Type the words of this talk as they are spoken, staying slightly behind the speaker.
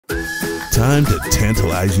Time to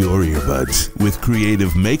tantalize your earbuds with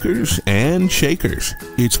creative makers and shakers.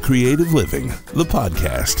 It's Creative Living, the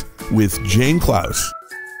podcast with Jane Klaus.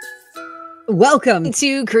 Welcome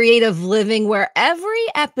to Creative Living, where every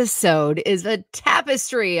episode is a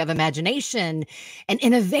tapestry of imagination and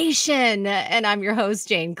innovation. And I'm your host,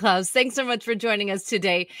 Jane Klaus. Thanks so much for joining us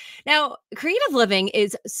today. Now, Creative Living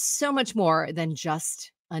is so much more than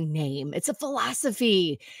just a name. It's a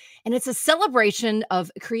philosophy, and it's a celebration of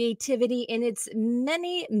creativity in its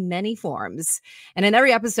many, many forms. And in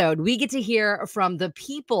every episode, we get to hear from the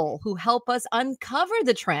people who help us uncover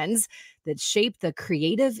the trends that shape the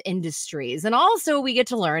creative industries. And also we get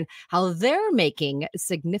to learn how they're making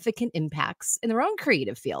significant impacts in their own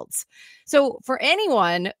creative fields. So for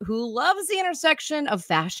anyone who loves the intersection of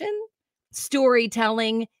fashion,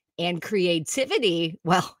 storytelling, and creativity,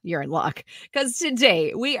 well, you're in luck, because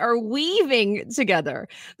today we are weaving together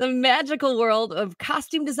the magical world of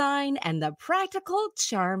costume design and the practical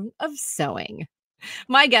charm of sewing.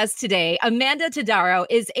 My guest today, Amanda Todaro,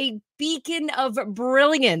 is a beacon of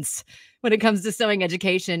brilliance when it comes to sewing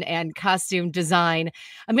education and costume design.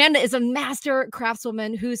 Amanda is a master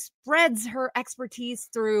craftswoman who spreads her expertise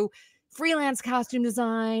through freelance costume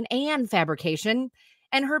design and fabrication,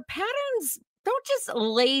 and her patterns don't just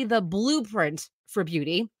lay the blueprint for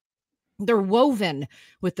beauty. They're woven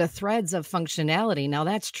with the threads of functionality. Now,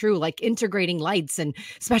 that's true, like integrating lights and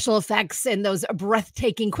special effects and those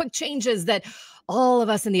breathtaking quick changes that all of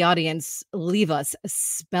us in the audience leave us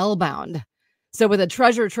spellbound. So with a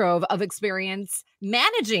treasure trove of experience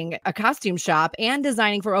managing a costume shop and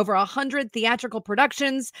designing for over 100 theatrical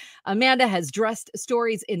productions, Amanda has dressed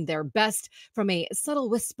stories in their best, from a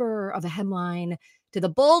subtle whisper of a hemline to the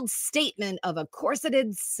bold statement of a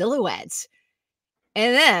corseted silhouette.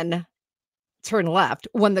 And then turn left.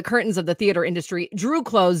 When the curtains of the theater industry drew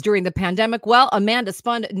close during the pandemic, well, Amanda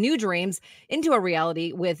spun new dreams into a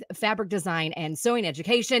reality with fabric design and sewing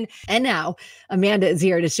education. And now Amanda is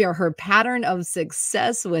here to share her pattern of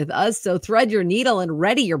success with us. So thread your needle and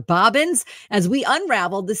ready your bobbins as we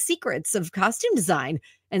unravel the secrets of costume design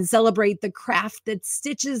and celebrate the craft that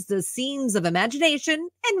stitches the seams of imagination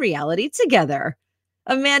and reality together.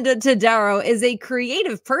 Amanda Todaro is a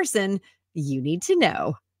creative person you need to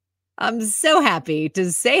know. I'm so happy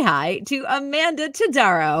to say hi to Amanda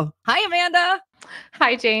Todaro. Hi, Amanda.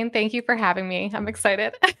 Hi, Jane. Thank you for having me. I'm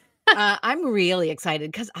excited. I'm really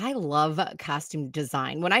excited because I love costume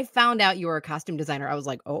design. When I found out you were a costume designer, I was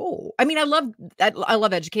like, oh, I mean, I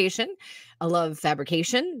love education. I love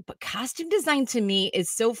fabrication, but costume design to me is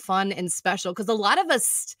so fun and special because a lot of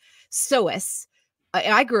us sewists,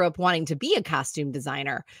 I grew up wanting to be a costume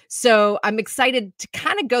designer. So I'm excited to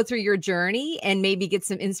kind of go through your journey and maybe get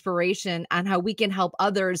some inspiration on how we can help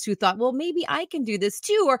others who thought, well, maybe I can do this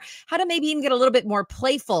too, or how to maybe even get a little bit more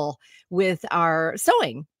playful with our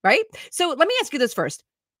sewing, right? So let me ask you this first,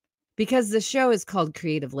 because the show is called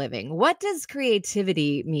Creative Living. What does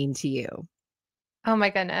creativity mean to you? Oh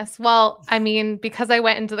my goodness. Well, I mean, because I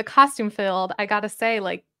went into the costume field, I got to say,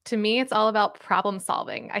 to me, it's all about problem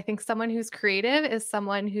solving. I think someone who's creative is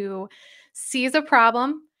someone who sees a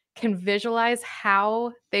problem, can visualize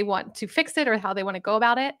how they want to fix it or how they want to go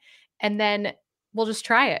about it, and then we'll just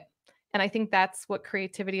try it. And I think that's what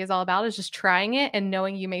creativity is all about, is just trying it and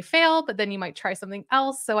knowing you may fail, but then you might try something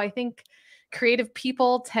else. So I think creative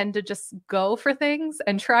people tend to just go for things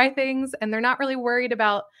and try things, and they're not really worried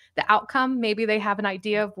about the outcome. Maybe they have an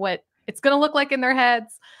idea of what it's going to look like in their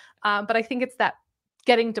heads. But I think it's that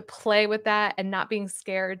getting to play with that and not being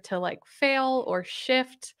scared to fail or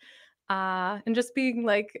shift, and just being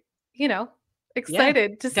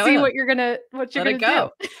excited to see what you're gonna do.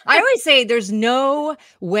 I always say there's no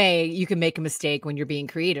way you can make a mistake when you're being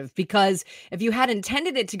creative, because if you had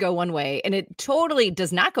intended it to go one way and it totally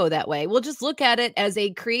does not go that way, we'll just look at it as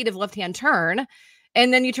a creative left-hand turn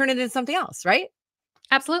and then you turn it into something else, right?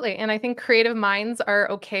 Absolutely. And I think creative minds are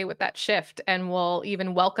okay with that shift and will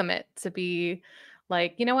even welcome it to be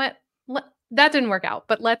like, you know what, that didn't work out,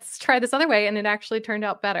 but let's try this other way. And it actually turned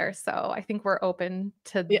out better. So I think we're open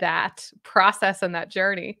to that process and that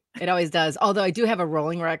journey. It always does. Although I do have a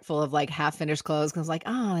rolling rack full of half finished clothes because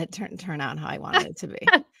it turned out how I wanted it to be.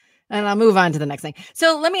 And I'll move on to the next thing.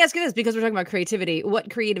 So let me ask you this, because we're talking about creativity. What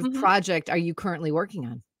creative project are you currently working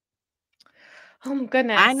on? Oh my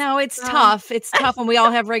goodness. I know it's tough. It's tough when we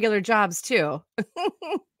all have regular jobs too.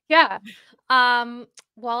 Yeah.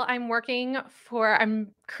 Well, I'm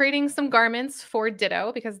creating some garments for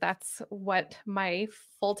Ditto because that's what my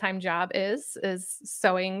full-time job is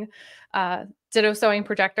sewing, Ditto sewing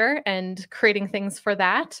projector and creating things for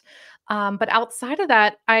that. But outside of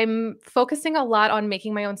that, I'm focusing a lot on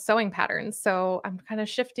making my own sewing patterns. So I'm kind of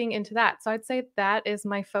shifting into that. So I'd say that is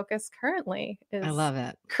my focus currently I is love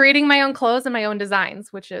it. creating my own clothes and my own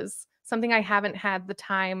designs, which is something I haven't had the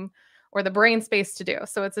time or the brain space to do.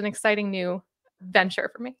 So it's an exciting new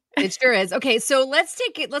venture for me. It sure is. Okay, so let's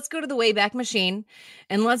go to the Wayback Machine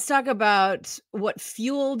and let's talk about what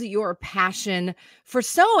fueled your passion for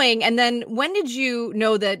sewing. And then when did you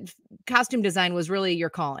know that costume design was really your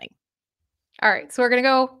calling? All right, so we're gonna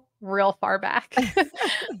go real far back.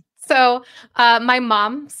 So, my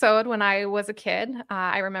mom sewed when I was a kid.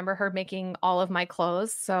 I remember her making all of my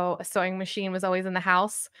clothes. So, a sewing machine was always in the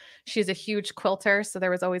house. She's a huge quilter, so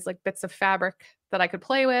there was always like bits of fabric that I could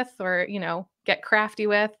play with or, get crafty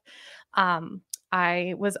with.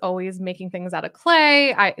 I was always making things out of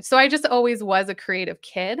clay. I just always was a creative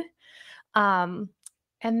kid. Um,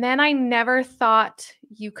 and then I never thought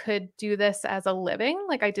you could do this as a living.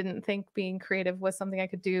 Like I didn't think being creative was something I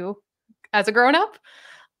could do as a grown up.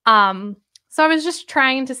 So I was just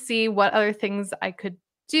trying to see what other things I could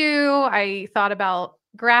do. I thought about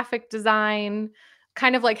graphic design,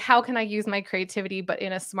 kind of like how can I use my creativity, but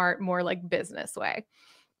in a smart, more like business way.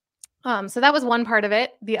 So that was one part of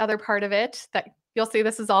it. The other part of it that you'll see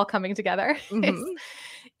this is all coming together is Mhm.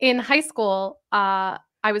 in high school,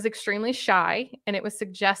 I was extremely shy, and it was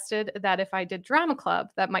suggested that if I did drama club,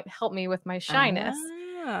 that might help me with my shyness.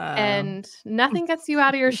 Ah. And nothing gets you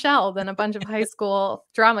out of your shell than a bunch of high school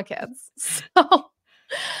drama kids. So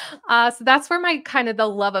that's where my kind of the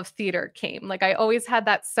love of theater came. Like I always had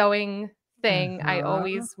that sewing thing. I Uh-huh.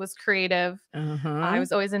 always was creative. I Uh-huh.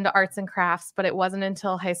 was always into arts and crafts, but it wasn't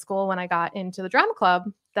until high school when I got into the drama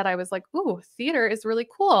club that I was like, ooh, theater is really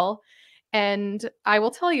cool. And I will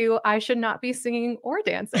tell you, I should not be singing or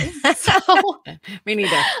dancing. So, Me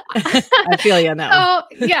neither. I feel you on that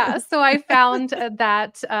one. so I found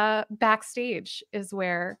that backstage is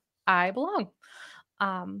where I belong.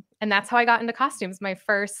 And that's how I got into costumes. My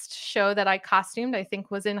first show that I costumed, I think,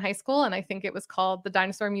 was in high school, and I think it was called The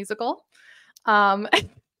Dinosaur Musical. Um,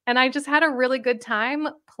 and I just had a really good time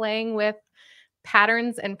playing with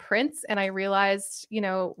patterns and prints. And I realized,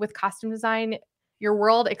 with costume design, your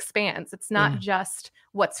world expands. It's not Yeah. just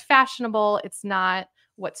what's fashionable, it's not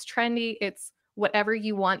what's trendy, it's whatever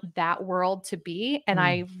you want that world to be. And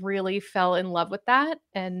I really fell in love with that.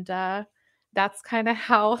 And that's kind of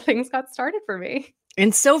how things got started for me.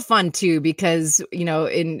 And so fun too, because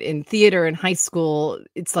in theater in high school,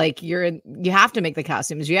 it's like you have to make the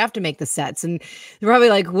costumes, you have to make the sets, and they're probably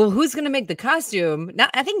like, well, who's going to make the costume? Now,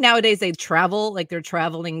 I think nowadays they travel, like they're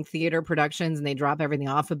traveling theater productions, and they drop everything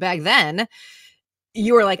off. But back then,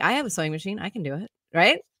 you were like, I have a sewing machine, I can do it,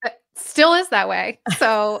 right? It still is that way.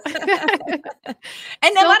 So, And a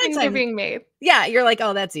still lot of things are times, being made. yeah, you're like,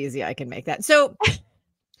 oh, that's easy, I can make that. So,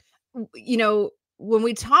 when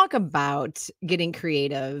we talk about getting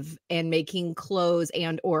creative and making clothes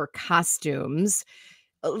and or costumes,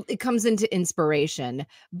 it comes into inspiration.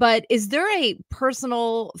 But is there a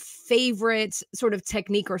personal favorite sort of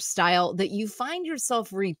technique or style that you find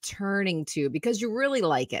yourself returning to because you really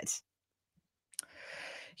like it?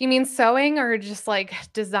 You mean sewing or just like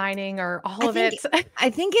designing or I all of think it? I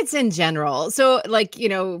think it's in general. So like,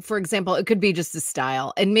 for example, it could be just a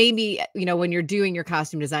style. And maybe, when you're doing your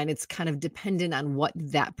costume design, it's kind of dependent on what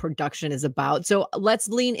that production is about. So let's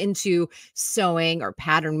lean into sewing or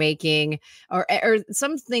pattern making or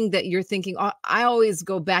something that you're thinking, oh, I always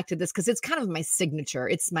go back to this because it's kind of my signature.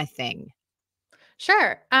 It's my thing.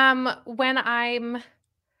 Sure.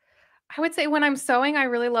 I would say when I'm sewing, I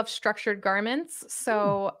really love structured garments. Hmm.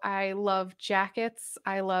 So I love jackets.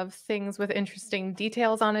 I love things with interesting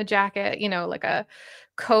details on a jacket, like a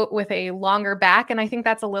coat with a longer back. And I think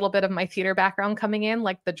that's a little bit of my theater background coming in,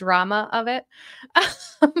 like the drama of it.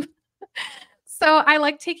 Um, so I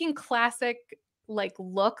like taking classic like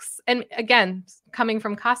looks. And again, coming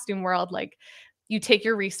from costume world, like you take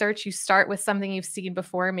your research, you start with something you've seen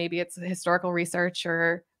before. Maybe it's historical research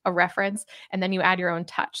or a reference, and then you add your own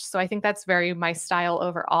touch. So I think that's very my style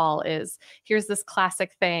overall is here's this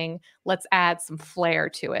classic thing. Let's add some flair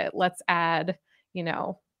to it. Let's add,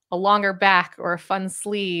 a longer back or a fun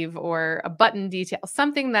sleeve or a button detail,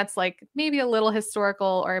 something that's like maybe a little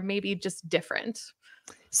historical or maybe just different.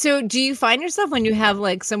 So do you find yourself when you have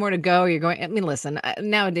like somewhere to go, you're going, I mean, listen,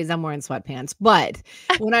 nowadays I'm wearing sweatpants, but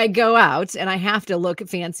when I go out and I have to look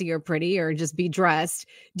fancy or pretty or just be dressed,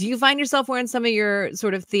 do you find yourself wearing some of your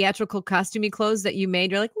sort of theatrical costumey clothes that you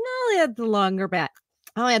made? You're like, no, they had the longer back.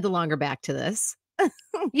 I'll add the longer back to this.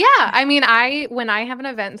 Yeah, I mean, when I have an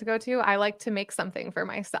event to go to, I like to make something for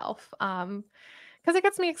myself, because it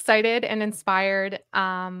gets me excited and inspired,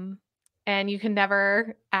 and you can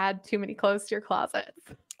never add too many clothes to your closet.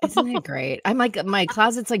 Isn't that great? I'm like, my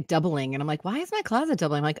closet's like doubling, and I'm like, why is my closet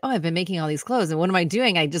doubling? I'm like, oh, I've been making all these clothes, and what am I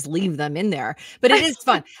doing? I just leave them in there. But it is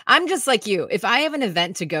fun. I'm just like you. If I have an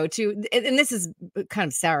event to go to, and this is kind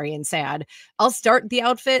of sorry and sad, I'll start the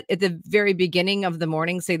outfit at the very beginning of the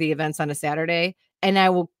morning, say the event's on a Saturday, and I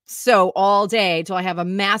will sew all day till I have a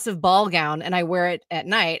massive ball gown and I wear it at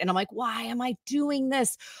night. And I'm like, why am I doing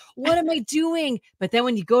this? What am I doing? But then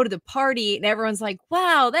when you go to the party and everyone's like,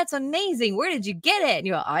 wow, that's amazing. Where did you get it? And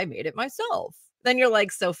you go, I made it myself. Then you're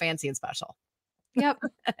like so fancy and special. Yep.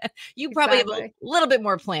 You probably have a Exactly. little bit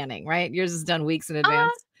more planning, right? Yours is done weeks in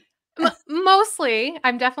advance. Mostly,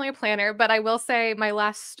 I'm definitely a planner, but I will say my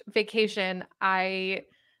last vacation, I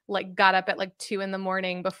like got up at like 2 in the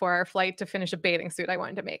morning before our flight to finish a bathing suit I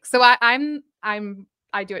wanted to make. So I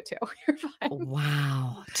do it too. You're fine.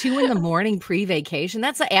 Wow. 2 in the morning pre-vacation.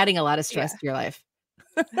 That's adding a lot of stress Yeah. to your life.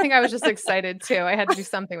 I think I was just excited too. I had to do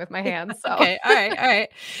something with my hands. So Okay. All right. All right.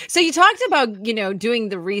 So you talked about, doing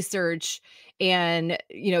the research and,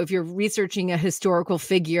 if you're researching a historical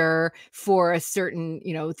figure for a certain,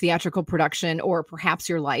 theatrical production or perhaps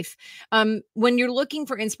your life, when you're looking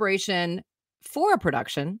for inspiration for a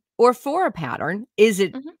production or for a pattern, is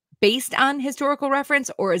it Mhm. based on historical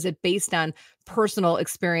reference or is it based on personal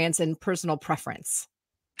experience and personal preference?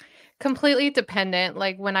 Completely dependent.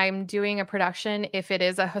 Like when I'm doing a production, if it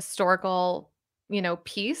is a historical,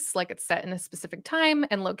 piece, like it's set in a specific time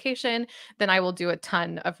and location, then I will do a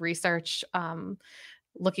ton of research.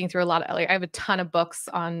 Looking through a lot of, like, I have a ton of books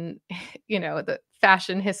on, the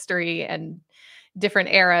fashion history and different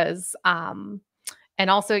eras. And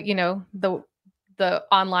also, the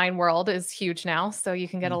online world is huge now, so you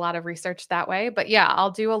can get a Mm. lot of research that way. But yeah,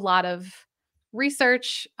 I'll do a lot of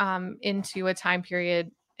research into a time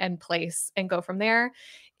period and place and go from there.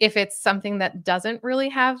 If it's something that doesn't really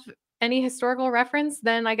have any historical reference,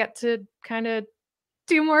 then I get to kind of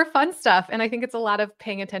do more fun stuff. And I think it's a lot of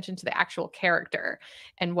paying attention to the actual character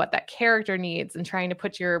and what that character needs and trying to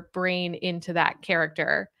put your brain into that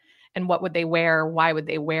character and what would they wear, why would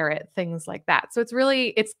they wear it, things like that. So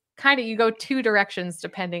it's kind of, you go two directions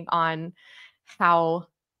depending on how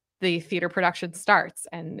the theater production starts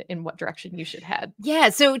and in what direction you should head. Yeah,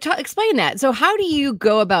 so explain that. So how do you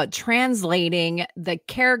go about translating the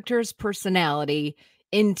character's personality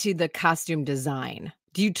into the costume design?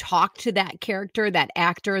 Do you talk to that character, that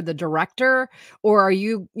actor, the director, or are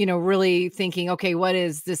you, really thinking, okay, what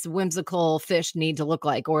is this whimsical fish need to look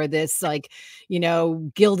like, or this like,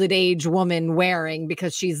 gilded age woman wearing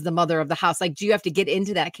because she's the mother of the house? Like, do you have to get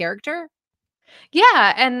into that character?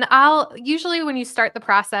 Yeah, and I'll usually when you start the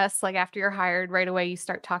process, like after you're hired right away, you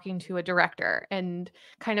start talking to a director and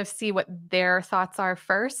kind of see what their thoughts are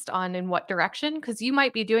first on in what direction. Cause you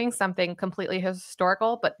might be doing something completely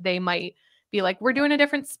historical, but they might be like, we're doing a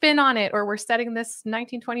different spin on it, or we're setting this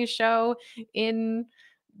 1920s show in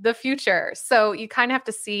the future. So you kind of have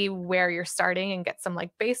to see where you're starting and get some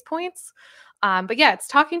like base points. But yeah, it's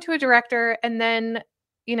talking to a director. And then,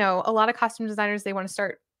 a lot of costume designers, they want to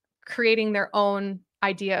start creating their own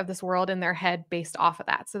idea of this world in their head based off of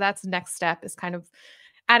that. So that's next step is kind of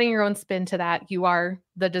adding your own spin to that. You are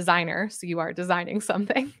the designer, so you are designing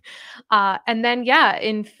something. And then yeah,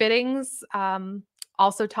 in fittings,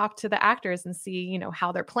 also talk to the actors and see,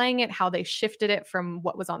 how they're playing it, how they shifted it from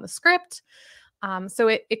what was on the script. So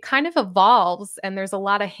it kind of evolves and there's a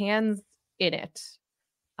lot of hands in it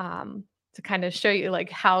to kind of show you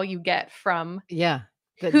like how you get from Yeah.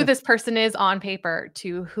 who this person is on paper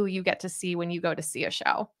to who you get to see when you go to see a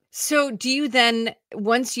show. So do you then,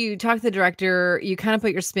 once you talk to the director, you kind of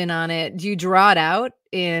put your spin on it, do you draw it out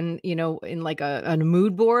in like a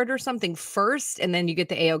mood board or something first, and then you get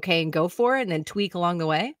the A-OK and go for it and then tweak along the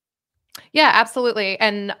way? Yeah, absolutely.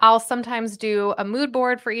 And I'll sometimes do a mood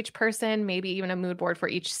board for each person, maybe even a mood board for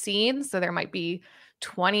each scene. So there might be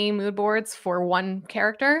 20 mood boards for one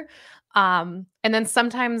character. And then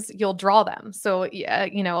sometimes you'll draw them. So, yeah,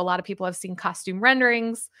 a lot of people have seen costume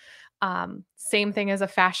renderings. Same thing as a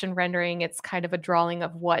fashion rendering. It's kind of a drawing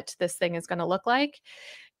of what this thing is going to look like.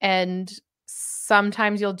 And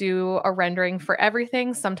sometimes you'll do a rendering for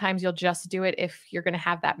everything. Sometimes you'll just do it if you're going to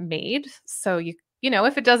have that made. So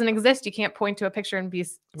if it doesn't exist, you can't point to a picture and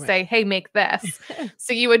say, hey, make this.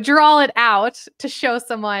 So you would draw it out to show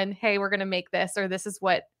someone, hey, we're going to make this, or this is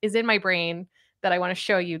what is in my brain that I want to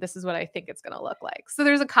show you. This is what I think it's going to look like. So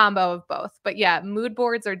there's a combo of both. But yeah, mood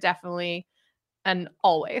boards are definitely an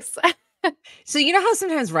always. So you know how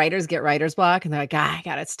sometimes writers get writer's block and they're like, I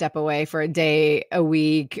got to step away for a day, a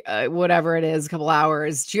week, whatever it is, a couple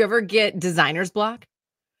hours. Do you ever get designer's block?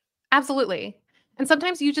 Absolutely. And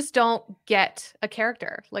sometimes you just don't get a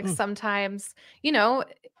character. Like Mm. sometimes,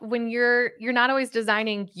 when you're not always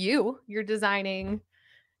designing you're designing,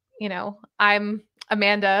 I'm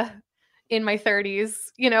Amanda in my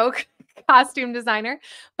 30s, costume designer,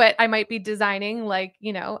 but I might be designing like,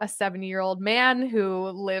 a 70-year-old man who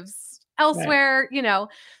lives Right. elsewhere,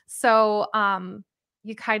 So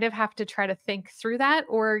you kind of have to try to think through that,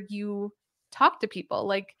 or you talk to people.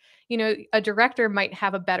 Like, a director might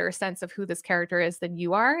have a better sense of who this character is than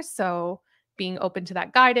you are. So being open to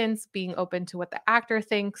that guidance, being open to what the actor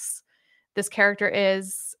thinks this character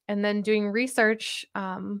is, and then doing research.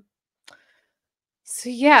 So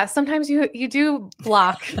yeah, sometimes you do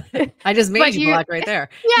block, I just made but you block right there.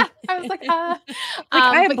 yeah, I was like, Like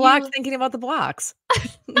I am but blocked thinking about the blocks.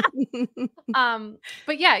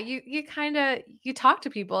 but yeah, you kind of you talk to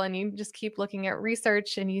people and you just keep looking at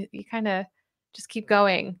research and you kind of just keep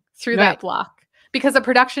going through Right. that block because a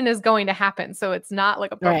production is going to happen. So it's not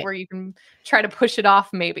like a book Right. where you can try to push it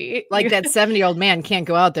off. Maybe Like that 70-year-old man can't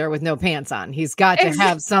go out there with no pants on. He's got to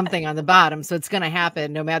have something on the bottom. So it's going to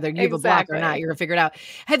happen no matter you have a block or not. Exactly. You're going to figure it out.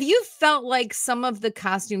 Have you felt like some of the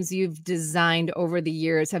costumes you've designed over the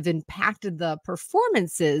years have impacted the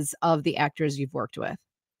performances of the actors you've worked with?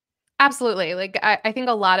 Absolutely. Like I think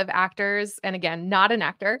a lot of actors, and again, not an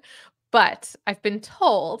actor, but I've been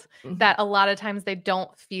told Mhm. that a lot of times they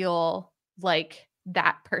don't feel like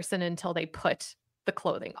that person until they put the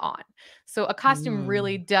clothing on. So a costume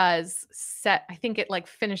really Mm. does set, I think it like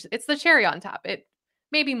finishes, it's the cherry on top. It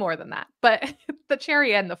maybe more than that, but the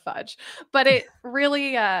cherry and the fudge. But it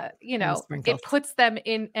really And the sprinkles. it puts them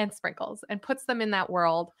in, and sprinkles, and puts them in that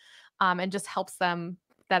world, and just helps them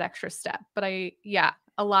that extra step. But a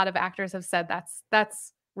lot of actors have said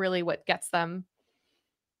that's really what gets them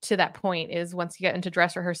to that point, is once you get into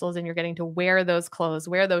dress rehearsals and you're getting to wear those clothes,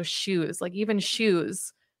 wear those shoes. Like even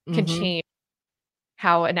shoes can Mhm. change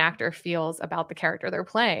how an actor feels about the character they're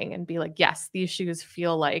playing, and be like, yes, these shoes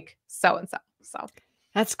feel like so and so. So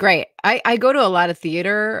That's great. I go to a lot of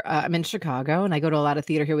theater. I'm in Chicago and I go to a lot of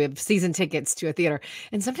theater here. We have season tickets to a theater.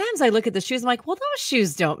 And sometimes I look at the shoes. I'm like, well, those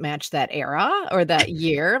shoes don't match that era or that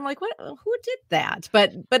year. I'm like, what? Who did that?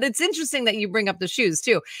 But it's interesting that you bring up the shoes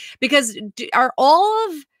too, because are all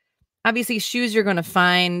of obviously shoes you're going to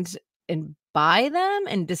find and buy them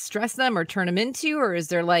and distress them or turn them into, or is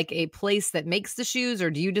there like a place that makes the shoes,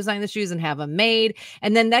 or do you design the shoes and have them made?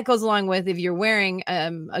 And then that goes along with if you're wearing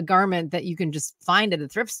a garment that you can just find at a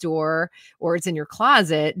thrift store or it's in your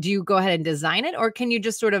closet, do you go ahead and design it, or can you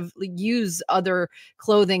just sort of use other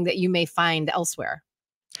clothing that you may find elsewhere?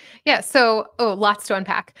 yeah, so lots to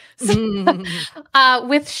unpack. So,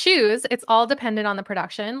 with shoes, it's all dependent on the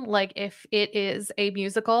production. Like if it is a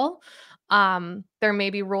musical, there may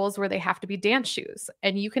be rules where they have to be dance shoes,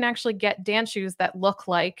 and you can actually get dance shoes that look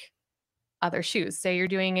like other shoes. Say you're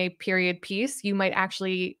doing a period piece, it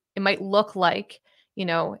might look like, you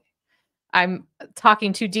know, I'm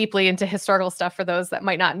talking too deeply into historical stuff for those that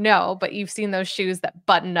might not know, but you've seen those shoes that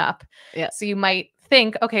button up. Yeah. So you might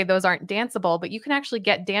think, okay, those aren't danceable, but you can actually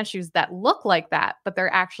get dance shoes that look like that, but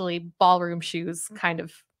they're actually ballroom shoes kind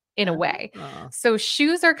of in a way. Oh. So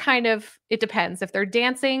shoes are kind of, it depends. If they're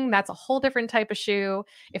dancing, that's a whole different type of shoe.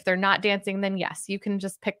 If they're not dancing, then yes, you can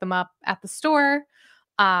just pick them up at the store,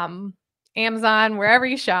 Amazon, wherever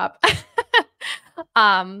you shop,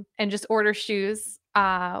 and just order shoes.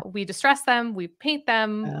 We distress them, we paint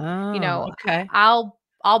them. Oh, okay.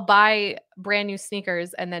 I'll buy brand new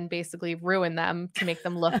sneakers and then basically ruin them to make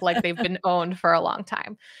them look like they've been owned for a long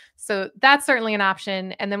time. So that's certainly an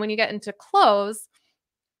option. And then when you get into clothes,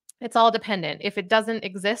 it's all dependent. If it doesn't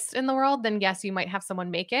exist in the world, then yes, you might have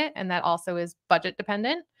someone make it, and that also is budget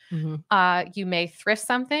dependent. Mhm. You may thrift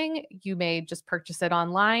something, you may just purchase it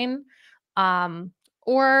online,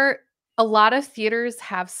 or a lot of theaters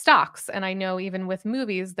have stocks. And I know even with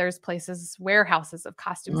movies, there's places, warehouses of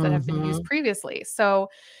costumes that have been used Mhm. previously.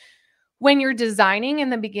 So when you're designing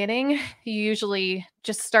in the beginning, you usually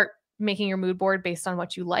just start making your mood board based on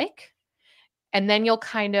what you like. And then you'll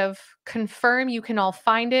kind of confirm you can all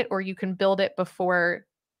find it, or you can build it before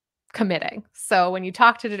committing. So when you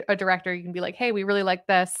talk to a director, you can be like, hey, we really like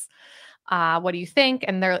this. What do you think?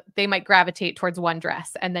 And they might gravitate towards one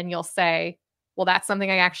dress. And then you'll say, well, that's something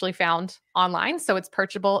I actually found online. So it's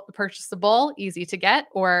purchasable, easy to get,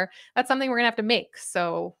 or that's something we're going to have to make.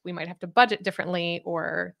 So we might have to budget differently,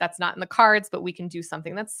 or that's not in the cards, but we can do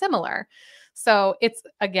something that's similar. So it's,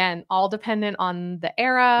 again, all dependent on the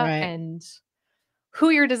era Right. and who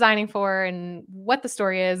you're designing for and what the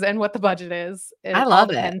story is and what the budget is. I It all love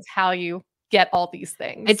it. depends how you get all these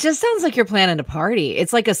things. It just sounds like you're planning a party.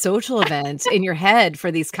 It's like a social event in your head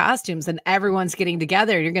for these costumes, and everyone's getting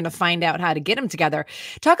together. You're going to find out how to get them together.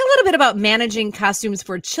 Talk a little bit about managing costumes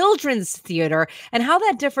for children's theater and how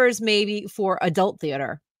that differs maybe for adult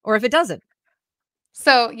theater, or if it doesn't.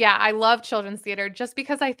 So yeah, I love children's theater just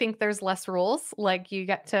because I think there's less rules. Like you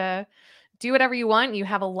get to do whatever you want. You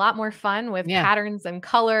have a lot more fun with Yeah. patterns and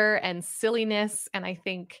color and silliness. And I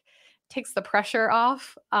think takes the pressure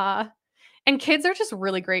off. And kids are just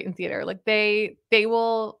really great in theater. Like they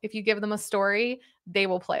will, if you give them a story, they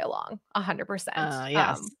will play along 100%.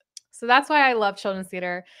 Yes. So that's why I love children's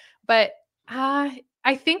theater. But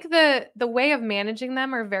I think the way of managing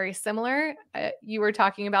them are very similar. You were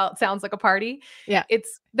talking about sounds like a party. Yeah.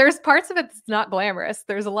 There's parts of it that's not glamorous.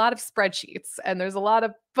 There's a lot of spreadsheets and there's a lot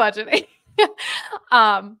of budgeting.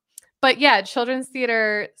 But yeah, children's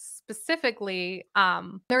theater specifically,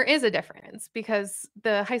 there is a difference because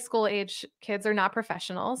the high school age kids are not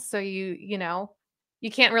professionals. So you know, you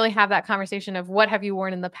can't really have that conversation of what have you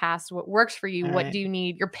worn in the past, what works for you, what do you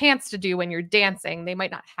need your pants to do when you're dancing. They might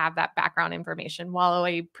not have that background information, while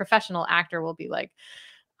a professional actor will be like,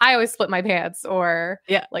 I always split my pants, or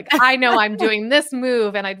like, I know I'm doing this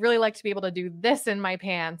move and I'd really like to be able to do this in my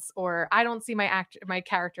pants, or I don't see my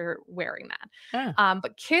character wearing that.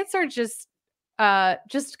 But kids are just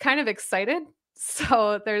kind of excited.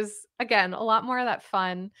 So there's, again, a lot more of that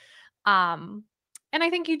fun. And I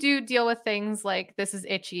think you do deal with things like this is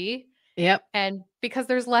itchy. Yep. And because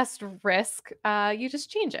there's less risk, you just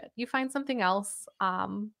change it. You find something else.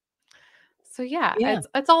 So yeah,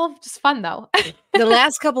 it's all just fun though. The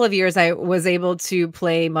last couple of years, I was able to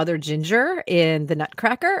play Mother Ginger in the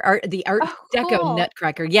Nutcracker, the Art Deco cool.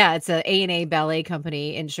 Nutcracker. Yeah, it's a A&A ballet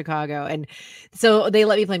company in Chicago, and so they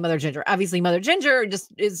let me play Mother Ginger. Obviously, Mother Ginger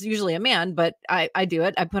just is usually a man, but I do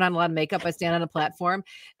it. I put on a lot of makeup. I stand on a platform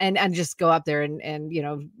and just go up there and you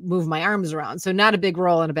know, move my arms around. So not a big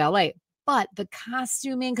role in a ballet. But the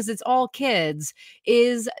costuming, because it's all kids,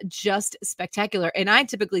 is just spectacular. And I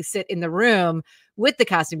typically sit in the room with the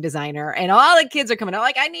costume designer, and all the kids are coming out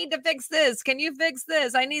like, I need to fix this. Can you fix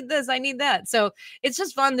this? I need this. I need that. So it's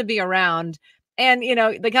just fun to be around. And, you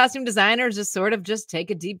know, the costume designers just sort of just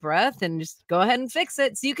take a deep breath and just go ahead and fix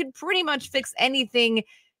it. So you can pretty much fix anything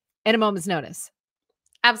at a moment's notice.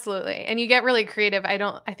 Absolutely. And you get really creative.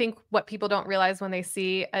 I think what people don't realize when they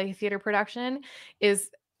see a theater production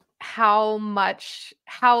is how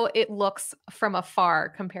it looks from afar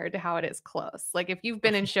compared to how it is close. Like if you've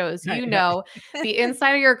been in shows, you know, the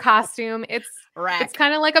inside of your costume, it's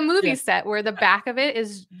kind of like a movie set where the back of it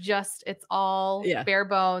is just, it's all bare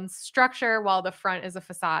bones structure while the front is a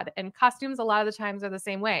facade. And costumes a lot of the times are the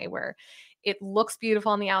same way, where it looks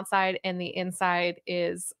beautiful on the outside and the inside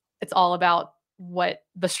it's all about what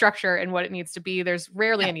the structure and what it needs to be. There's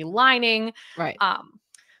rarely any lining. Right.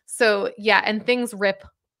 So yeah, and things rip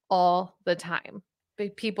all the time.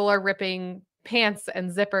 People are ripping pants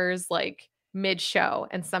and zippers like mid-show,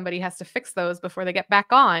 and somebody has to fix those before they get back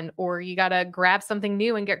on, or you got to grab something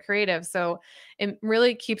new and get creative. So it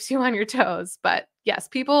really keeps you on your toes. But yes,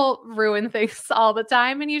 people ruin things all the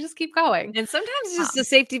time and you just keep going. And sometimes just a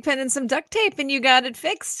safety pin and some duct tape and you got it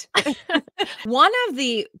fixed. One of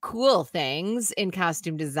the cool things in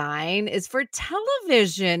costume design is for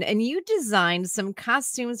television, and you designed some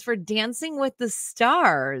costumes for Dancing with the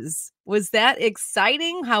Stars. Was that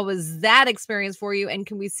exciting? How was that experience for you? And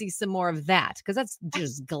can we see some more of that? Because that's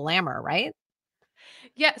just glamour, right?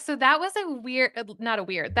 Yeah, so that was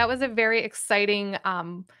that was a very exciting,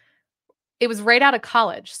 it was right out of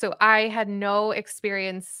college. So I had no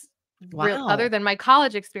experience other than my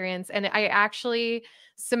college experience. And I actually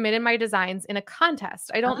submitted my designs in a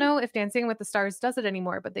contest. I don't know if Dancing with the Stars does it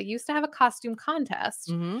anymore, but they used to have a costume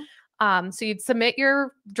contest. So you'd submit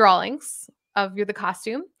your drawings of the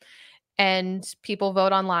costume, and people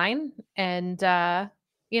vote online and,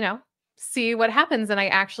 you know, see what happens. And I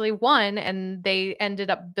actually won, and they ended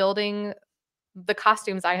up building the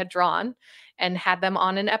costumes I had drawn and had them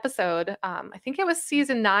on an episode. I think it was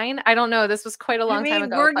season 9. I don't know. This was quite a long time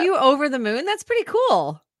ago. Were you over the moon? That's pretty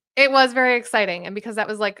cool. It was very exciting. And because that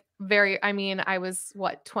was like I was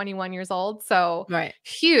 21 years old. So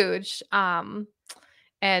huge.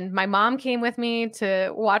 And my mom came with me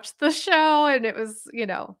to watch the show, and it was, you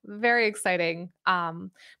know, very exciting.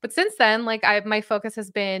 But since then, like my focus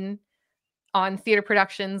has been on theater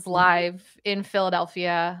productions live in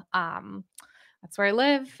Philadelphia. That's where I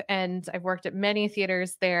live, and I've worked at many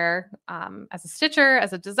theaters there, as a stitcher,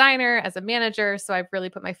 as a designer, as a manager. So I've really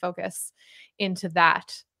put my focus into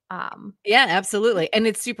that. Yeah, absolutely. And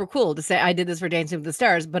it's super cool to say I did this for Dancing with the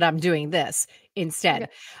Stars, but I'm doing this instead.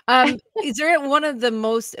 Is there one of the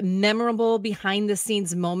most memorable behind the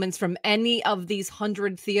scenes moments from any of these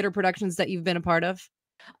 100 theater productions that you've been a part of?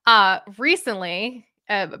 Recently,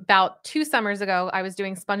 about 2 summers ago, I was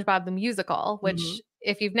doing SpongeBob the Musical, which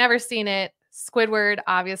if you've never seen it, Squidward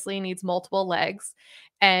obviously needs multiple legs,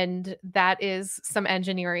 and that is some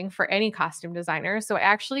engineering for any costume designer. So I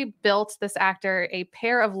actually built this actor a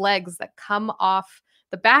pair of legs that come off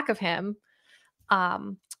the back of him.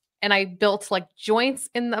 Um, and I built like joints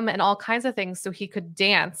in them and all kinds of things so he could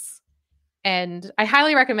dance. And I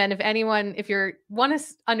highly recommend if you want to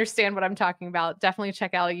understand what I'm talking about, definitely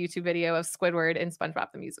check out a YouTube video of Squidward in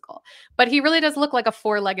SpongeBob the Musical. But he really does look like a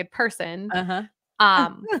four-legged person.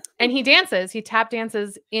 And he tap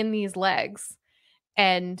dances in these legs.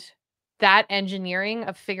 And that engineering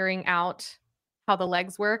of figuring out how the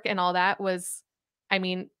legs work and all that was, I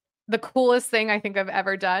mean, the coolest thing I think I've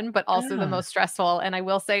ever done, but also the most stressful. And I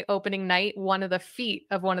will say, opening night, one of the feet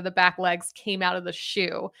of one of the back legs came out of the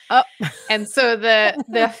shoe. And so the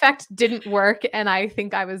effect didn't work. And I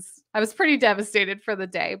think I was pretty devastated for the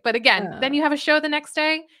day. But again, then you have a show the next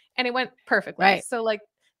day and it went perfectly. Right. So like,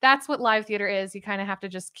 that's what live theater is. You kind of have to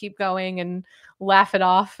just keep going and laugh it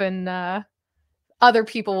off, and other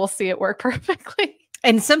people will see it work perfectly.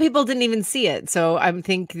 And some people didn't even see it. So I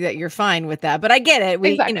think that you're fine with that. But I get it.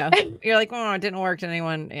 Exactly. You're like, oh, it didn't work to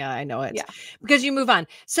anyone. Yeah, I know it. Yeah. Because you move on.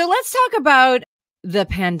 So let's talk about the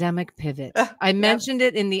pandemic pivot. I mentioned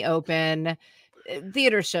it in the open.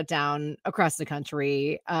 Theater shut down across the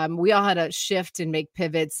country. We all had to shift and make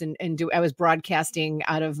pivots and do. I was broadcasting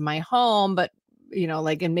out of my home, but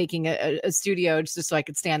and making a studio just so I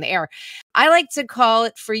could stay on the air. I like to call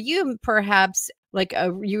it for you, perhaps, like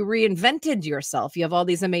you reinvented yourself. You have all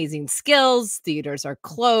these amazing skills. Theaters are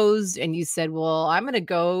closed. And you said, well, I'm going to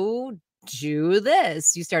go do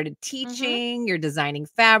this. You started teaching, you're designing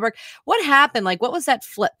fabric. What happened? Like, what was that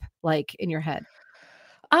flip like in your head?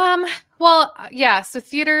 So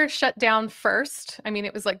theater shut down first. I mean,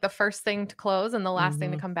 it was like the first thing to close and the last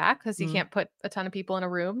thing to come back because you can't put a ton of people in a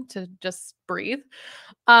room to just breathe.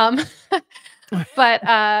 But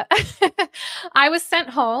I was sent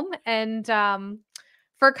home, and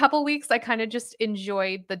for a couple weeks I kind of just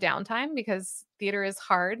enjoyed the downtime because theater is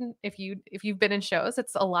hard. If you've been in shows,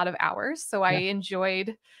 it's a lot of hours. So I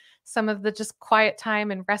enjoyed some of the just quiet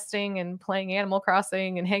time and resting and playing Animal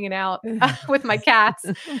Crossing and hanging out with my cats.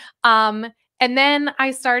 And then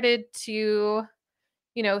I started to,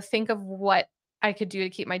 think of what I could do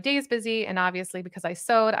to keep my days busy. And obviously, because I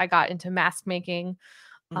sewed, I got into mask making.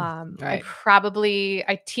 I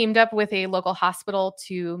teamed up with a local hospital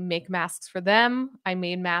to make masks for them. I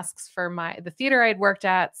made masks for the theater I'd worked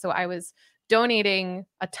at. So I was donating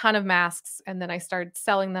a ton of masks, and then I started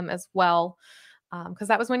selling them as well. Because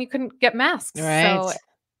that was when you couldn't get masks. Right. So,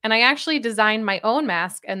 and I actually designed my own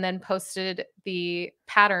mask and then posted the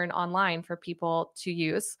pattern online for people to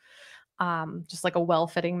use. Just like a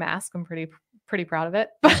well-fitting mask. I'm pretty proud of it.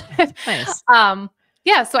 Nice.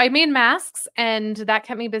 So I made masks, and that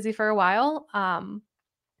kept me busy for a while. And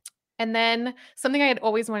then something I had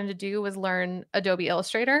always wanted to do was learn Adobe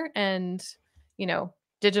Illustrator and,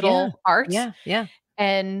 digital art. Yeah.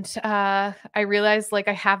 And I realized, like,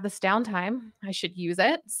 I have this downtime, I should use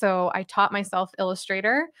it. So I taught myself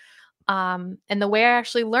Illustrator. And the way I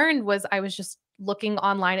actually learned was I was just looking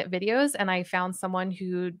online at videos, and I found someone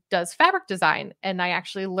who does fabric design. And I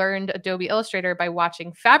actually learned Adobe Illustrator by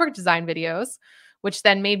watching fabric design videos, which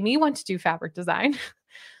then made me want to do fabric design.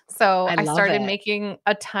 So I started making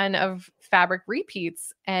a ton of fabric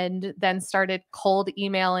repeats, and then started cold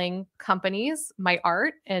emailing companies my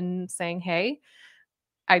art and saying, hey,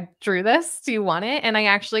 I drew this. Do you want it? And I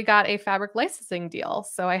actually got a fabric licensing deal.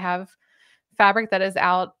 So I have fabric that is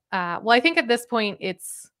out. I think at this point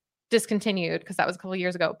it's discontinued because that was a couple of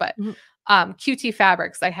years ago. But QT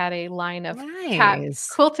Fabrics, I had a line of cat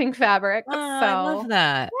quilting fabric. Oh, I love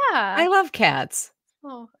that. Yeah. I love cats.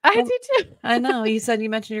 Oh, I do too. I know. You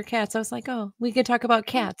mentioned your cats. I was like, oh, we could talk about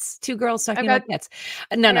cats. Two girls talking about cats.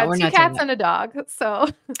 No, we're not. 2 cats and a dog. So,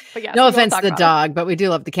 but yeah. No offense to the dog, but we do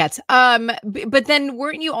love the cats. But then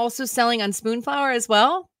weren't you also selling on Spoonflower as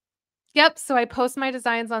well? Yep. So I post my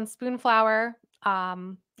designs on Spoonflower. I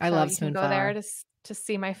love Spoonflower. You can go there to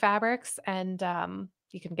see my fabrics, and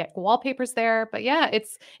you can get wallpapers there. But yeah, it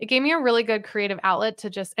gave me a really good creative outlet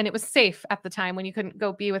and it was safe at the time when you couldn't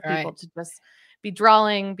go be with people, to just be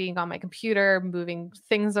drawing, being on my computer, moving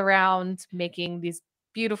things around, making these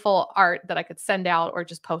beautiful art that I could send out or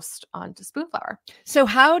just post onto Spoonflower. So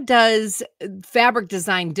how does fabric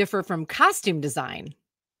design differ from costume design?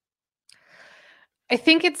 I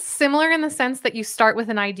think it's similar in the sense that you start with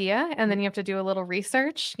an idea and then you have to do a little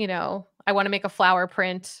research. I want to make a flower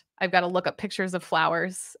print. I've got to look up pictures of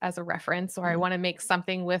flowers as a reference, or I want to make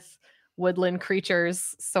something with woodland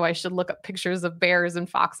creatures. So I should look up pictures of bears and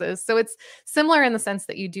foxes. So it's similar in the sense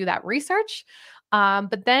that you do that research.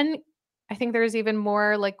 But then I think there's even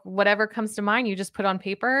more like whatever comes to mind, you just put on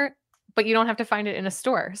paper, but you don't have to find it in a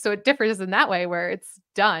store. So it differs in that way where it's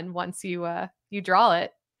done once you draw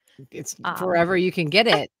it. It's forever you can get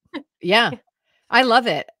it. Yeah. I love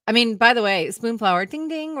it. I mean, by the way, Spoonflower, ding,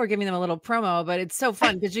 ding, we're giving them a little promo, but it's so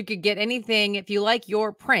fun because you could get anything. If you like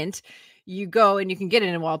your print, you go and you can get it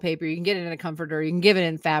in wallpaper, you can get it in a comforter, you can give it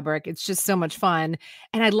in fabric. It's just so much fun.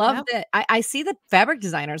 And I love that. I see the fabric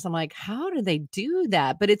designers. I'm like, how do they do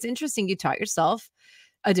that? But it's interesting. You taught yourself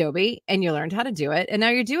Adobe and you learned how to do it. And now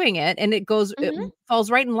you're doing it. And it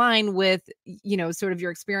falls right in line with, sort of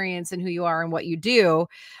your experience and who you are and what you do.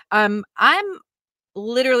 I'm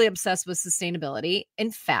literally obsessed with sustainability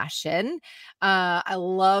and fashion. I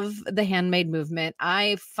love the handmade movement.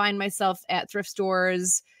 I find myself at thrift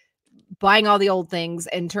stores buying all the old things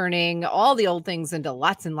and turning all the old things into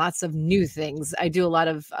lots and lots of new things. I do a lot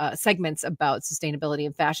of segments about sustainability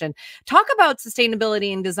and fashion. Talk about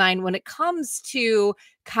sustainability and design when it comes to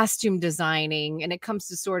costume designing and it comes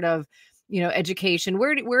to sort of, education.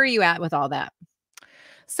 Where are you at with all that?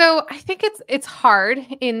 So I think it's hard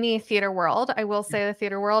in the theater world. I will say the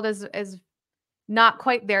theater world is not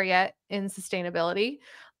quite there yet in sustainability,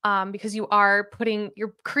 because you're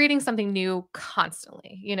creating something new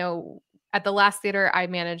constantly. At the last theater I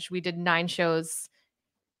managed, we did 9 shows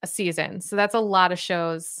a season, so that's a lot of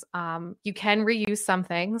shows. You can reuse some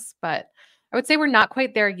things, but I would say we're not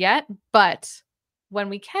quite there yet. But when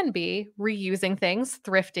we can be reusing things,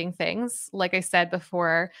 thrifting things, like I said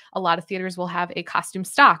before, a lot of theaters will have a costume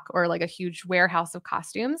stock or like a huge warehouse of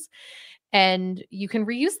costumes, and you can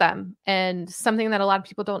reuse them. And something that a lot of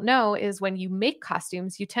people don't know is when you make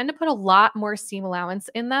costumes, you tend to put a lot more seam allowance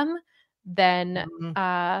in them than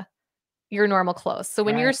your normal clothes. So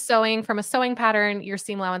when you're sewing from a sewing pattern, your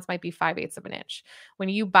seam allowance might be 5/8 of an inch. When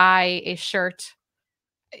you buy a shirt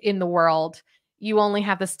in the world, you only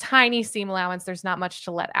have this tiny seam allowance. There's not much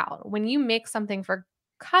to let out. When you make something for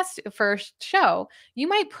show, you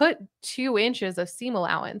might put 2 inches of seam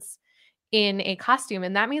allowance in a costume,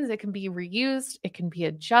 and that means it can be reused, it can be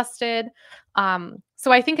adjusted.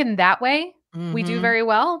 So I think in that way, we do very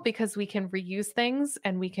well because we can reuse things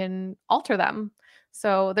and we can alter them.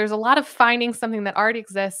 So there's a lot of finding something that already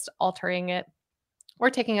exists, altering it, or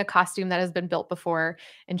taking a costume that has been built before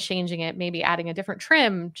and changing it, maybe adding a different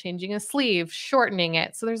trim, changing a sleeve, shortening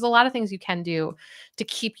it. So there's a lot of things you can do to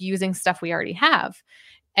keep using stuff we already have.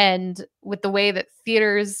 And with the way that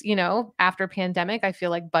theaters, after pandemic, I feel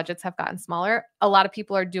like budgets have gotten smaller. A lot of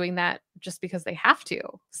people are doing that just because they have to.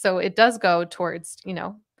 So it does go towards,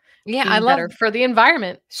 I love better for the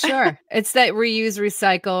environment. Sure. It's that reuse,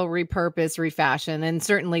 recycle, repurpose, refashion. And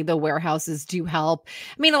certainly the warehouses do help.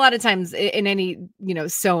 I mean, a lot of times in any,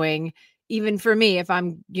 sewing, even for me, if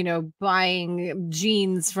I'm, buying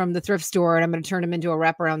jeans from the thrift store and I'm going to turn them into a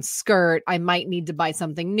wraparound skirt, I might need to buy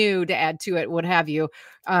something new to add to it, what have you.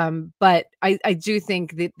 But I do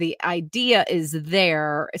think that the idea is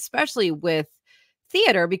there, especially with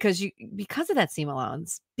theater, because of that seam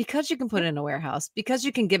allowance, because you can put it in a warehouse, because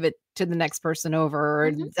you can give it to the next person over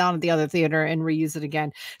or down at the other theater and reuse it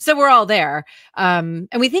again. So we're all there. And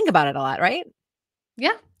we think about it a lot, right?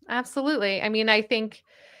 Yeah, absolutely. I mean, I think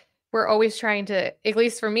we're always trying to, at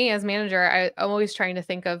least for me as manager, I'm always trying to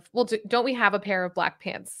think of, well, don't we have a pair of black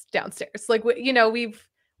pants downstairs? Like,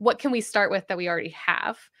 what can we start with that we already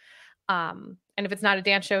have? And if it's not a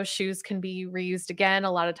dance show, shoes can be reused again.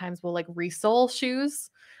 A lot of times we'll like resole shoes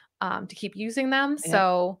to keep using them. Yep.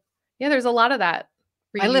 So yeah, there's a lot of that.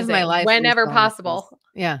 I live my life whenever possible. Shoes.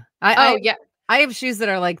 Yeah. I have shoes that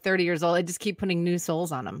are like 30 years old. I just keep putting new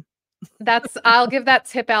soles on them. I'll give that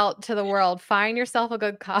tip out to the world. Find yourself a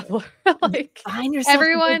good cobbler. Find yourself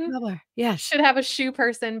everyone a good cobbler. Yeah. Should have a shoe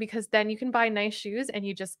person, because then you can buy nice shoes and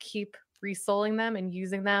you just keep resoling them and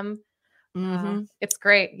using them. It's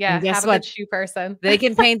great. Yeah. And guess have a what? good shoe person. They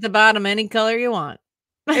can paint the bottom any color you want.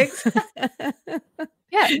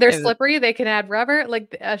 Yeah, they're slippery. They can add rubber.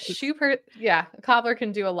 Like a a cobbler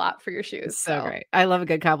can do a lot for your shoes. So great. I love a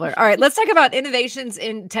good cobbler. All right, let's talk about innovations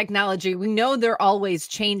in technology. We know they're always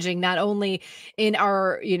changing, not only in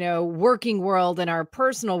our, working world and our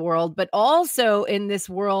personal world, but also in this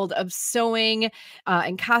world of sewing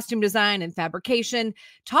and costume design and fabrication.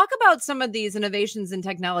 Talk about some of these innovations in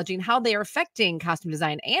technology and how they are affecting costume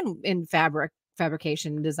design and in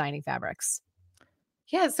fabrication and designing fabrics.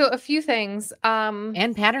 Yeah, so a few things.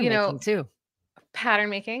 And pattern making too. Pattern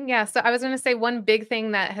making. Yeah. So I was going to say one big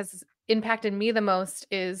thing that has impacted me the most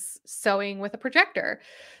is sewing with a projector.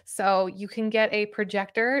 So you can get a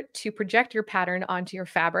projector to project your pattern onto your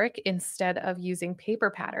fabric instead of using paper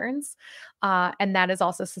patterns. And that is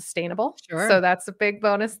also sustainable. Sure. So that's a big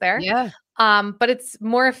bonus there. Yeah. But it's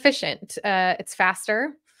more efficient. It's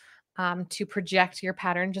faster to project your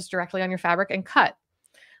pattern just directly on your fabric and cut.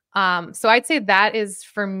 So I'd say that is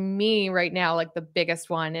for me right now, like the biggest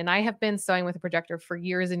one. And I have been sewing with a projector for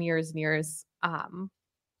years and years and years.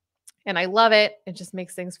 And I love it. It just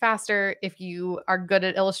makes things faster. If you are good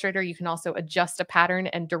at Illustrator, you can also adjust a pattern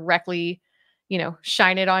and directly,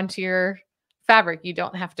 shine it onto your fabric. You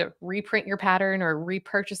don't have to reprint your pattern or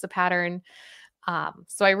repurchase a pattern.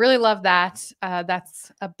 So I really love that.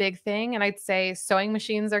 That's a big thing. And I'd say sewing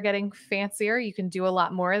machines are getting fancier. You can do a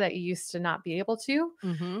lot more that you used to not be able to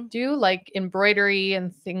do, like embroidery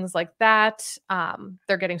and things like that.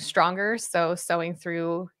 They're getting stronger. So sewing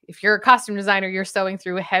through, if you're a costume designer, you're sewing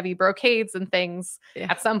through heavy brocades and things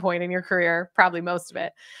at some point in your career, probably most of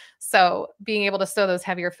it. So being able to sew those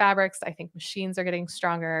heavier fabrics, I think machines are getting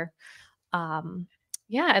stronger. And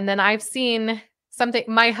then I've seen something.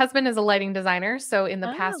 My husband is a lighting designer. So in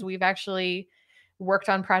the past, we've actually worked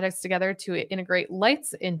on projects together to integrate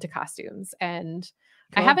lights into costumes. And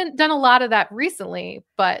I haven't done a lot of that recently,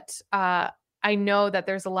 but I know that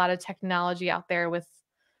there's a lot of technology out there with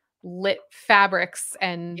lit fabrics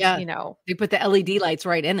and, they put the LED lights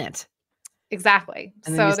right in it. Exactly.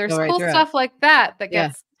 So there's cool stuff like that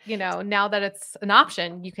gets, now that it's an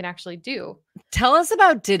option, you can actually do. Tell us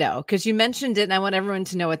about Ditto, because you mentioned it and I want everyone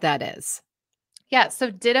to know what that is. Yeah,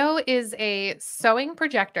 so Ditto is a sewing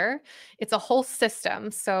projector. It's a whole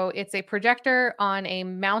system. So it's a projector on a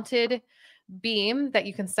mounted beam that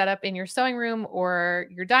you can set up in your sewing room or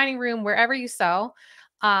your dining room, wherever you sew.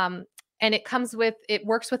 And it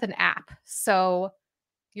works with an app. So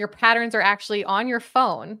your patterns are actually on your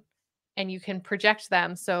phone and you can project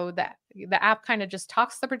them, so that the app kind of just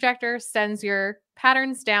talks to the projector, sends your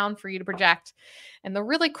patterns down for you to project. And the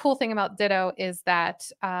really cool thing about Ditto is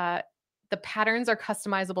that the patterns are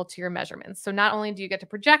customizable to your measurements. So not only do you get to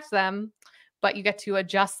project them, but you get to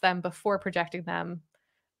adjust them before projecting them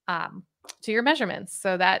to your measurements.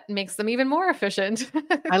 So that makes them even more efficient.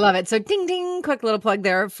 I love it. So ding, ding, quick little plug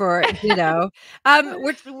there for Ditto.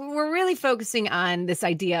 We're really focusing on this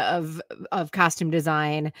idea of costume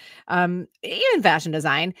design, even fashion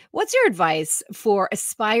design. What's your advice for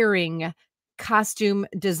aspiring costume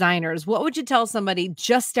designers? What would you tell somebody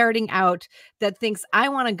just starting out that thinks, I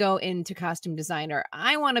want to go into costume design, or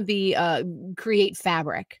I want to be create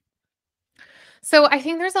fabric? So I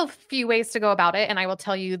think there's a few ways to go about it, and I will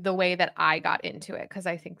tell you the way that I got into it, because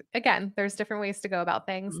I think, again, there's different ways to go about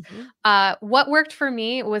things. What worked for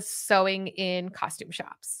me was sewing in costume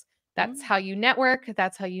shops. That's how you network.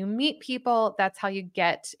 That's how you meet people. That's how you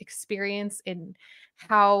get experience in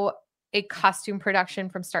how a costume production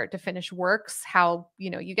from start to finish works, how,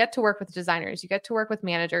 you get to work with designers, you get to work with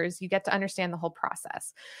managers, you get to understand the whole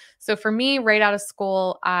process. So for me, right out of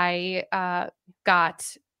school, I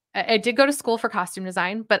did go to school for costume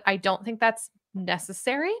design, but I don't think that's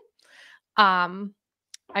necessary. Proud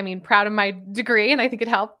of my degree, and I think it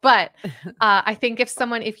helped. But I think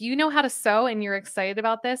if you know how to sew and you're excited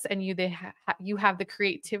about this, and you have the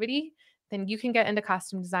creativity, then you can get into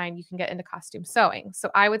costume design. You can get into costume sewing. So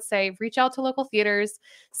I would say reach out to local theaters,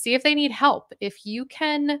 see if they need help. If you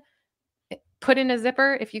can put in a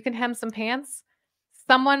zipper, if you can hem some pants,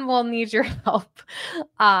 someone will need your help.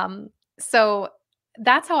 So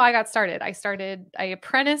that's how I got started. I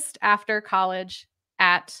apprenticed after college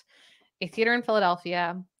at a theater in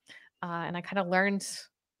Philadelphia. And I kind of learned,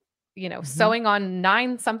 sewing on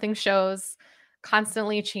 9-something shows,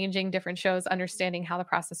 constantly changing different shows, understanding how the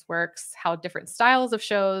process works, how different styles of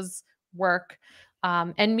shows work,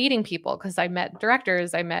 and meeting people, because I met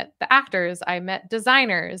directors, I met the actors, I met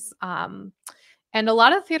designers. And a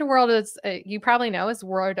lot of the theater world is, you probably know, is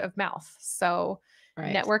word of mouth. So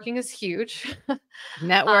networking is huge.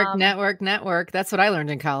 Network. That's what I learned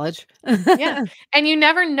in college. Yeah. And you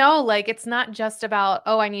never know, like, it's not just about,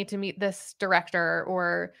 I need to meet this director,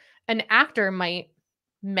 or an actor might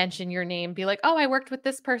mention your name, be like, I worked with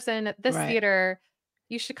this person at this theater.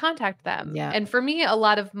 You should contact them. Yeah. And for me, a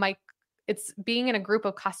lot of it's being in a group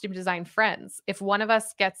of costume design friends. If one of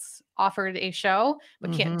us gets offered a show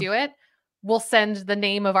but can't do it, we'll send the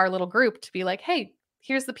name of our little group to be like, hey,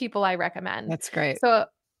 here's the people I recommend. That's great. So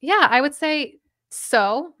yeah, I would say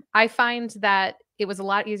sew. I find that it was a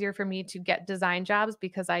lot easier for me to get design jobs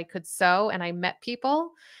because I could sew and I met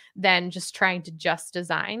people than just trying to just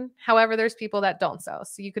design. However, there's people that don't sew.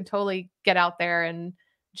 So you can totally get out there and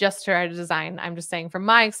just try to design. I'm just saying from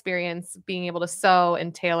my experience, being able to sew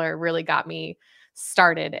and tailor really got me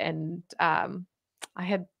started. And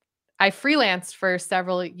I freelanced for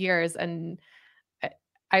several years, and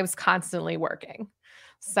I was constantly working.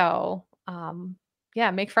 So yeah,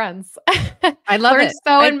 make friends. I love Learn it. to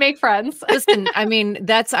sew and make friends. Listen, I mean,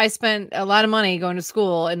 I spent a lot of money going to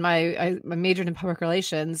school, and I majored in public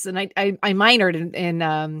relations, and I minored in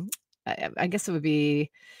I guess it would be,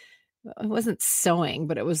 it wasn't sewing,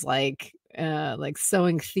 but it was like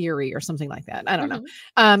sewing theory or something like that. I don't know.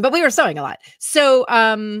 But we were sewing a lot. So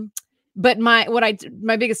but my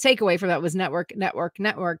biggest takeaway from that was network,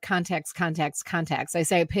 contacts. I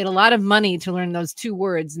say I paid a lot of money to learn those 2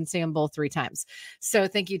 words and say them both 3 times. So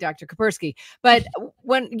thank you, Dr. Kapersky. But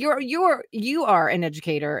when you are an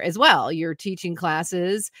educator as well, you're teaching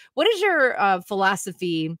classes. What is your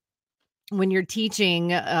philosophy when you're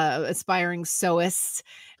teaching aspiring sewists?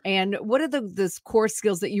 And what are the core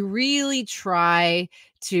skills that you really try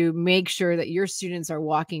to make sure that your students are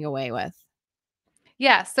walking away with?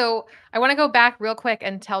 Yeah. So I want to go back real quick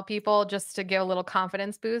and tell people, just to give a little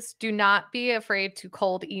confidence boost, do not be afraid to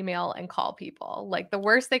cold email and call people. Like, the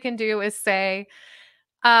worst they can do is say,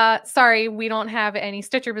 sorry, we don't have any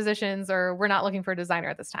stitcher positions, or we're not looking for a designer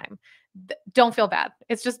at this time. Don't feel bad.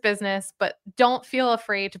 It's just business, but don't feel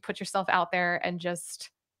afraid to put yourself out there and just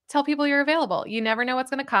tell people you're available. You never know what's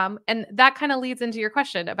going to come. And that kind of leads into your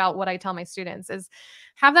question about what I tell my students is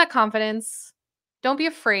have that confidence. Don't be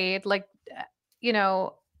afraid. Like,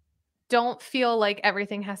 don't feel like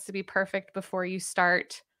everything has to be perfect before you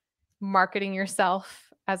start marketing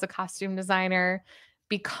yourself as a costume designer.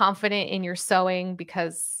 Be confident in your sewing,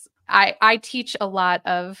 because I teach a lot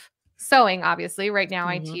of sewing, obviously. Right now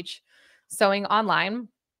I teach sewing online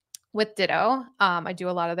with Ditto. I do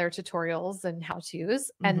a lot of their tutorials and how-tos.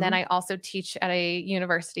 And then I also teach at a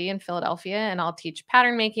university in Philadelphia, and I'll teach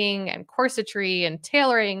pattern making and corsetry and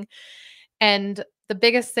tailoring. And the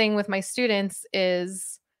biggest thing with my students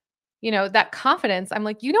is, that confidence. I'm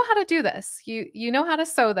like, you know how to do this. You know how to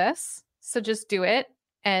sew this. So just do it.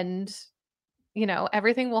 And,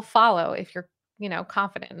 everything will follow if you're,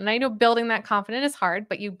 confident. And I know building that confidence is hard,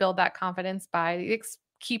 but you build that confidence by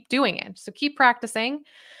keep doing it. So keep practicing.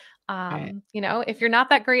 Right. If you're not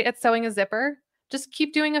that great at sewing a zipper, just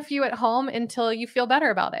keep doing a few at home until you feel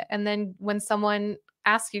better about it. And then when someone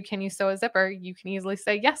asks you, can you sew a zipper? You can easily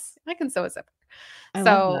say, yes, I can sew a zipper. I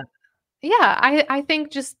love that. Yeah, I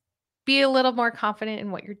think just be a little more confident in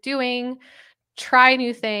what you're doing. Try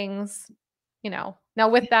new things, Now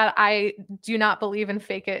with that, I do not believe in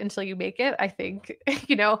fake it until you make it. I think, if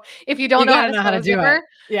you don't know how to sew a zipper,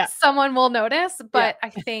 someone will notice. But I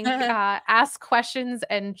think ask questions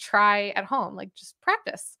and try at home, like just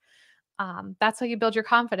practice. That's how you build your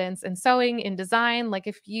confidence in sewing, in design. Like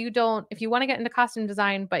if you want to get into costume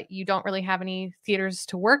design, but you don't really have any theaters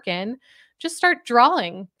to work in, just start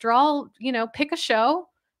drawing. Pick a show,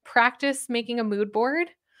 practice making a mood board.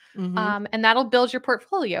 And that'll build your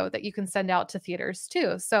portfolio that you can send out to theaters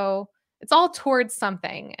too. So it's all towards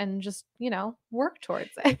something, and just, work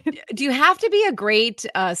towards it. Do you have to be a great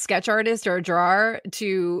sketch artist or a drawer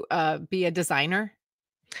to be a designer?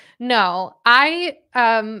 No, I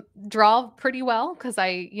draw pretty well because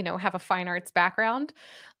I, have a fine arts background.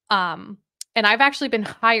 And I've actually been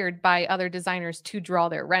hired by other designers to draw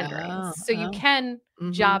their renderings. So you can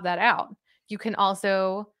job that out. You can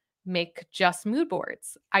also make just mood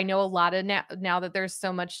boards. I know a lot of now that there's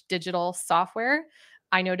so much digital software,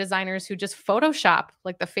 I know designers who just Photoshop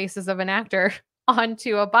like the faces of an actor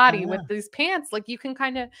onto a body with these pants. Like you can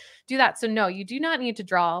kind of do that. So no, you do not need to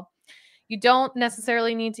draw. You don't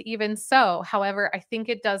necessarily need to even sew. However, I think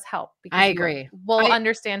it does help because I agree. We'll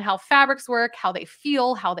understand how fabrics work, how they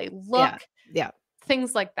feel, how they look. Yeah.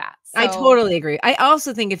 Things like that. So, I totally agree. I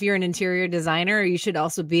also think if you're an interior designer, you should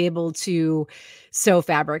also be able to sew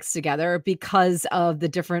fabrics together because of the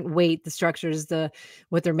different weight, the structures,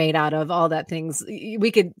 what they're made out of, all that things.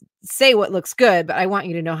 We could say what looks good, but I want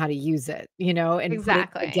you to know how to use it, and put it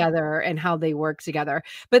together and how they work together.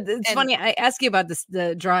 But it's funny, I ask you about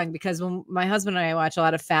the drawing, because when my husband and I watch a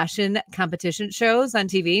lot of fashion competition shows on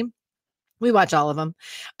TV, we watch all of them.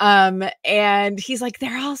 And he's like,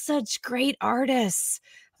 they're all such great artists.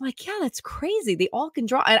 I'm like, yeah, that's crazy. They all can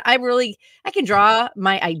draw. I can draw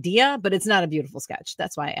my idea, but it's not a beautiful sketch.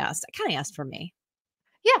 That's why I asked. I kind of asked for me.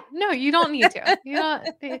 Yeah, no, you don't need to. You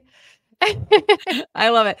don't. I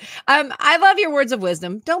love it. I love your words of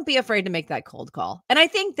wisdom. Don't be afraid to make that cold call. And I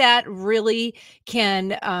think that really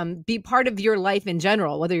can be part of your life in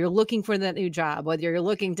general, whether you're looking for that new job, whether you're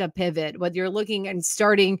looking to pivot, whether you're looking and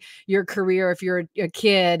starting your career, if you're a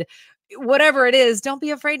kid, whatever it is, don't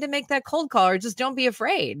be afraid to make that cold call, or just don't be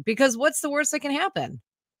afraid, because what's the worst that can happen?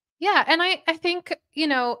 Yeah. And I think,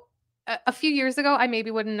 a few years ago, I maybe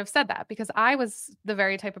wouldn't have said that because I was the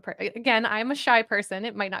very type of person. Again, I'm a shy person.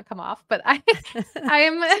 It might not come off, but I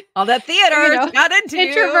am all that theater got into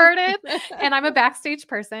introverted, and I'm a backstage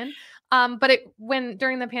person. But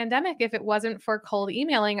during the pandemic, if it wasn't for cold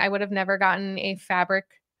emailing, I would have never gotten a fabric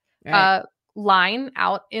line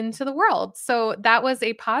out into the world. So that was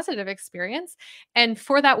a positive experience. And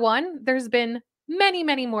for that one, there's been many,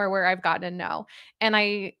 many more where I've gotten a no.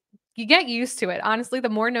 And you get used to it. Honestly, the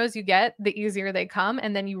more no's you get, the easier they come.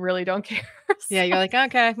 And then you really don't care. Yeah, you're like,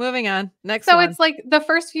 okay, moving on. Next one. So it's like the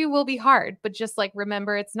first few will be hard, but just like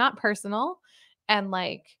remember it's not personal, and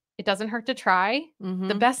like it doesn't hurt to try. Mm-hmm.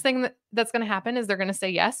 The best thing that's going to happen is they're going to say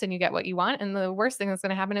yes and you get what you want. And the worst thing that's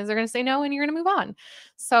going to happen is they're going to say no and you're going to move on.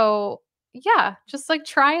 So yeah, just like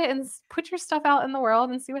try it and put your stuff out in the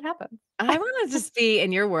world and see what happens. I want to just be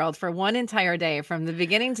in your world for one entire day from the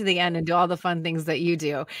beginning to the end and do all the fun things that you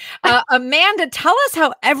do. Amanda, tell us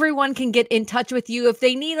how everyone can get in touch with you if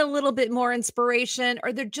they need a little bit more inspiration,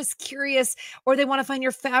 or they're just curious, or they want to find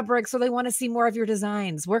your fabrics, or they want to see more of your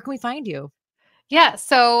designs. Where can we find you? Yeah,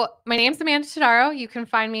 so my name's Amanda Todaro. You can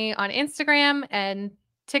find me on Instagram and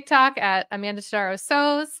TikTok at Amanda Todaro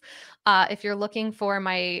Sews. If you're looking for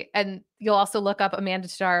and you'll also look up Amanda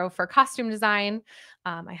Todaro for costume design.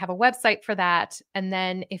 I have a website for that. And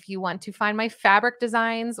then if you want to find my fabric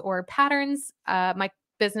designs or patterns, my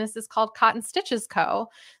business is called Cotton Stitches Co.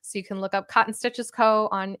 So you can look up Cotton Stitches Co.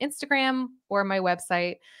 on Instagram or my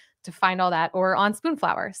website to find all that, or on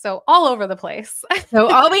Spoonflower. So all over the place.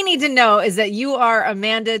 So all we need to know is that you are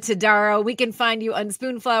Amanda Todaro. We can find you on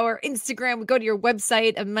Spoonflower, Instagram. We go to your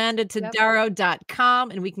website,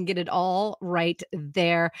 amandatodaro.com, and we can get it all right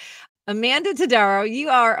there. Amanda Todaro, you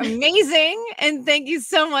are amazing. And thank you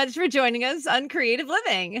so much for joining us on Creative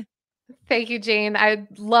Living. Thank you, Jane. I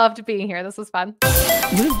loved being here. This was fun.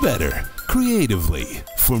 Live better creatively.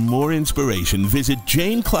 For more inspiration, visit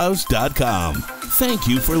janeclouse.com. Thank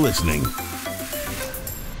you for listening.